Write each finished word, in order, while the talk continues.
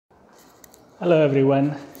Hello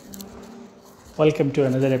everyone, welcome to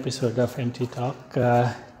another episode of MT Talk.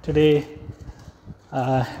 Today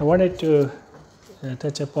I wanted to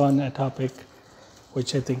touch upon a topic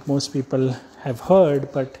which I think most people have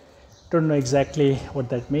heard but don't know exactly what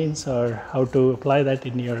that means or how to apply that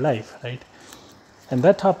in your life, right? And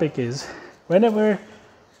that topic is, whenever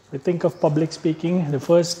we think of public speaking, the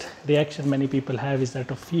first reaction many people have is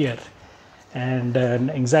that of fear and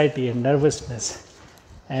anxiety and nervousness,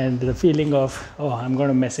 and the feeling of, oh, I'm going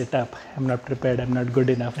to mess it up, I'm not prepared, I'm not good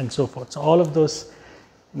enough, and so forth. So all of those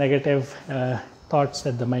negative thoughts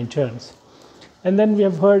that the mind churns. And then we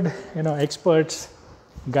have heard, experts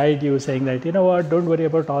guide you saying that, don't worry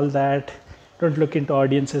about all that, don't look into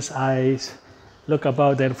audience's eyes, look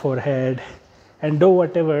above their forehead, and do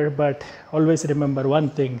whatever, but always remember one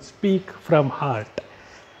thing, speak from heart,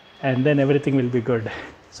 and then everything will be good.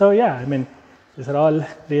 So these are all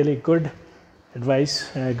really good advice,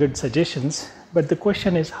 good suggestions, but the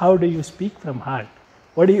question is, how do you speak from heart?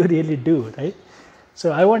 What do you really do, right?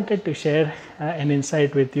 So I wanted to share an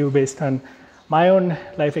insight with you based on my own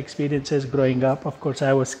life experiences growing up. Of course,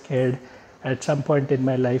 I was scared at some point in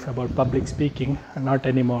my life about public speaking. Not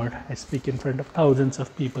anymore. I speak in front of thousands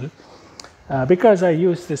of people because I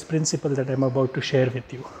use this principle that I'm about to share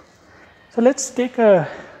with you. So let's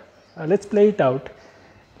play it out.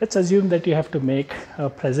 Let's assume that you have to make a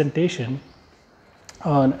presentation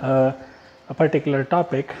on a particular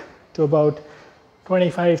topic to about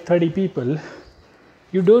 25-30 people.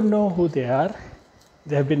 You don't know who they are.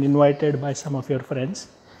 They have been invited by some of your friends,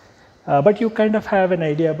 but you kind of have an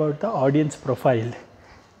idea about the audience profile,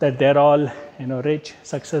 that they're all rich,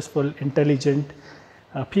 successful, intelligent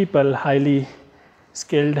people, highly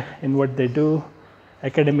skilled in what they do,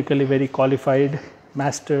 academically very qualified,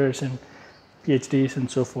 masters and PhDs and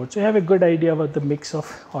so forth. So you have a good idea about the mix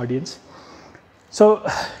of audience. So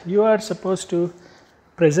you are supposed to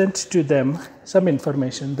present to them some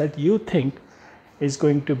information that you think is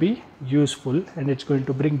going to be useful and it's going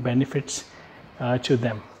to bring benefits to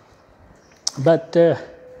them. But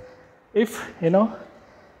if,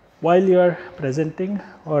 while you are presenting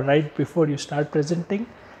or right before you start presenting,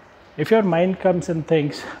 if your mind comes and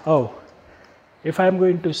thinks, oh, if I'm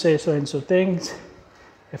going to say so and so things,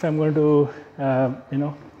 if I'm going to,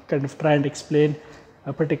 kind of try and explain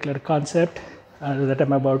a particular concept that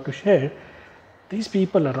I'm about to share, these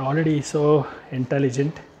people are already so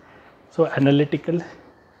intelligent, so analytical,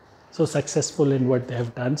 so successful in what they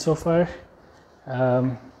have done so far.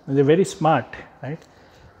 They're very smart, right?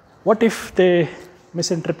 What if they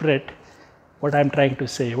misinterpret what I'm trying to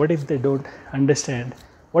say? What if they don't understand?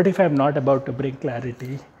 What if I'm not about to bring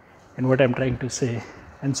clarity in what I'm trying to say?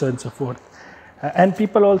 And so on and so forth. And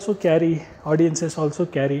audiences also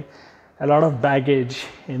carry a lot of baggage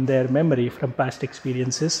in their memory from past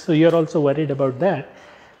experiences. So you're also worried about that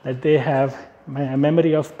they have a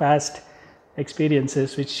memory of past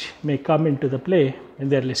experiences which may come into the play when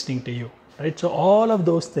they're listening to you, right? So all of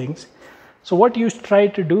those things. So what you try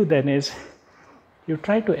to do then is you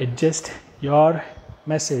try to adjust your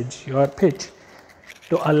message, your pitch,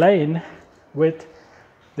 to align with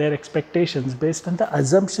their expectations based on the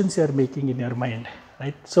assumptions you're making in your mind,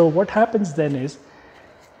 right? So what happens then is,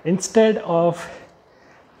 instead of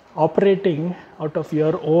operating out of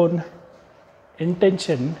your own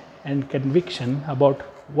intention and conviction about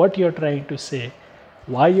what you're trying to say,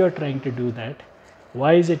 why you're trying to do that,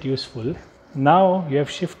 why is it useful, now you have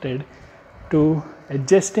shifted to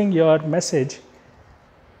adjusting your message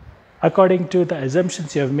according to the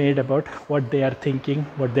assumptions you have made about what they are thinking,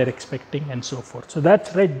 what they're expecting, and so forth. So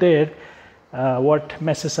that's right there what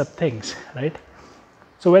messes up things, right?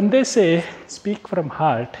 So when they say speak from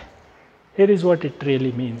heart, here is what it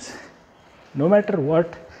really means. No matter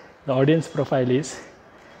what the audience profile is,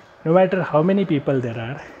 no matter how many people there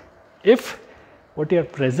are, if what you're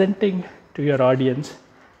presenting to your audience,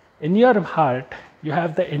 in your heart, you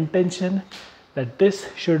have the intention that this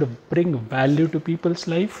should bring value to people's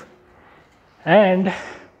life, and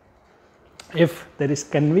if there is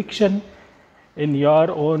conviction in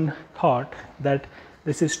your own thought that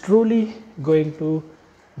this is truly going to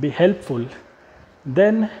be helpful,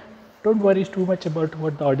 then don't worry too much about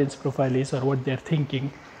what the audience profile is or what they're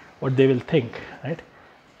thinking, what they will think, right?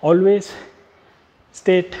 Always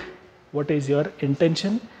state what is your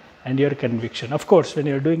intention and your conviction. Of course, when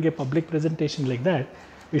you're doing a public presentation like that,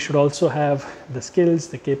 we should also have the skills,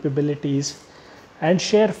 the capabilities, and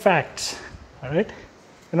share facts, all right?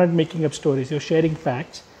 You're not making up stories, you're sharing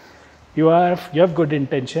facts. You have good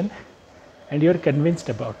intention and you're convinced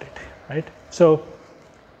about it, right? So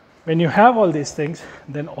when you have all these things,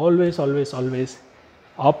 then always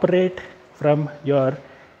operate from your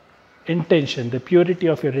intention, the purity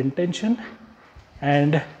of your intention,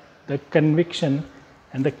 and the conviction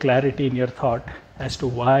and the clarity in your thought as to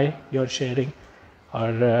why you're sharing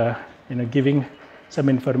or giving some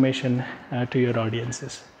information to your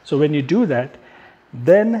audiences. So when you do that,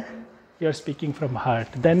 then you're speaking from heart.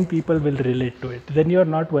 Then people will relate to it. Then you're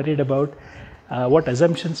not worried about what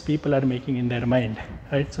assumptions people are making in their mind,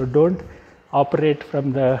 right? So don't operate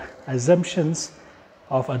from the assumptions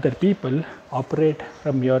of other people. Operate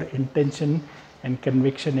from your intention and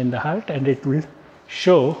conviction in the heart, and it will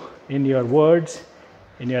show in your words,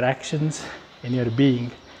 in your actions, in your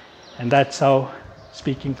being. And that's how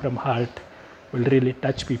speaking from heart will really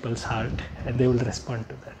touch people's heart, and they will respond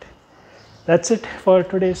to that. That's it for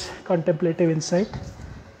today's contemplative insight.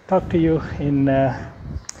 Talk to you in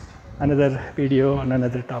another video on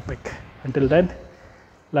another topic. Until then,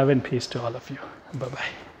 love and peace to all of you.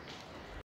 Bye-bye.